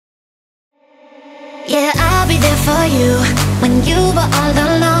Yeah, I'll be there for you when you were all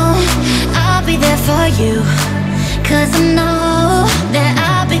alone. I'll be there for you, 'cause I know that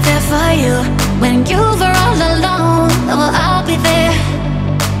I'll be there for you when you were all alone. Oh, I'll be there.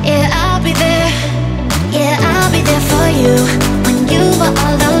 Yeah, I'll be there. Yeah, I'll be there for you when you were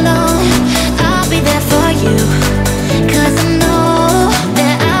all alone.